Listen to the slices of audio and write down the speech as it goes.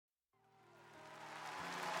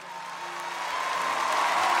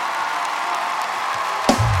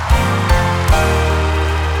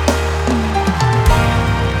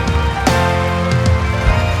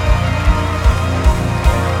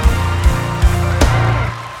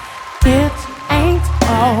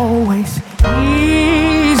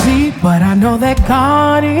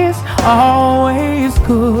God is always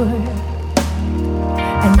good,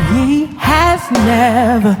 and He has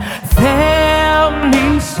never failed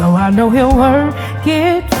me, so I know He'll work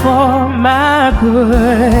it for my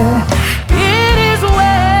good. It is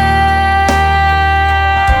well,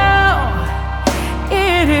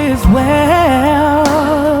 it is well,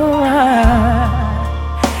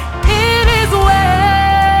 it is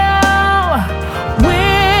well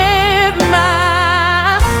with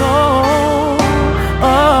my soul.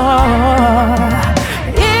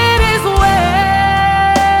 It is well,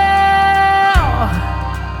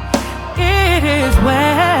 it is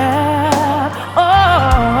well,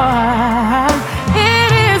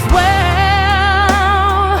 it is well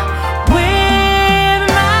with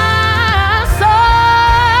my soul.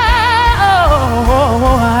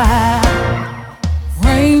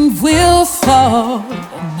 Rain will fall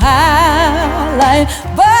in my life,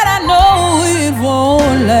 but I know it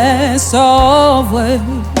won't last always.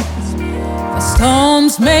 The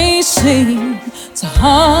storms may seem to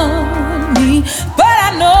harm me, but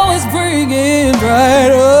I know it's bringing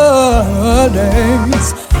brighter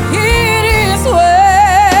days. It is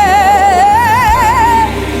well,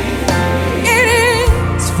 it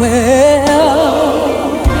is well.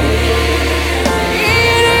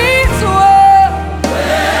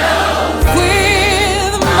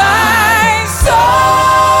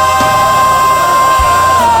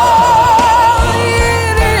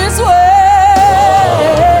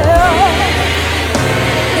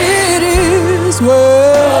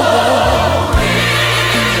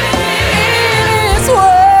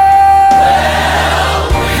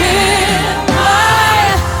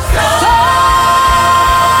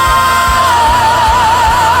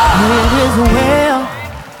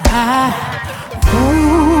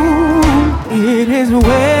 It is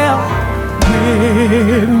well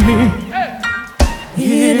with me.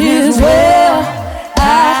 It is well.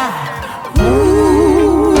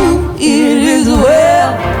 It is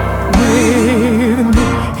well with me.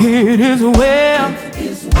 It is well. It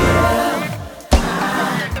is well.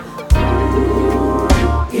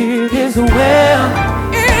 It is well.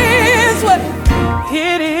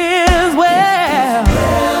 It is well.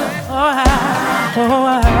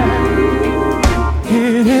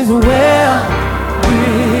 It is well with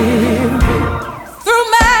me. Through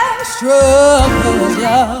my struggles,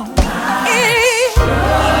 y'all.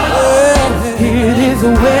 It is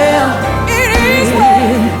well. It is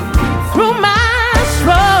well. Through my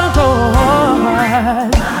struggles,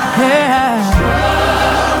 yeah.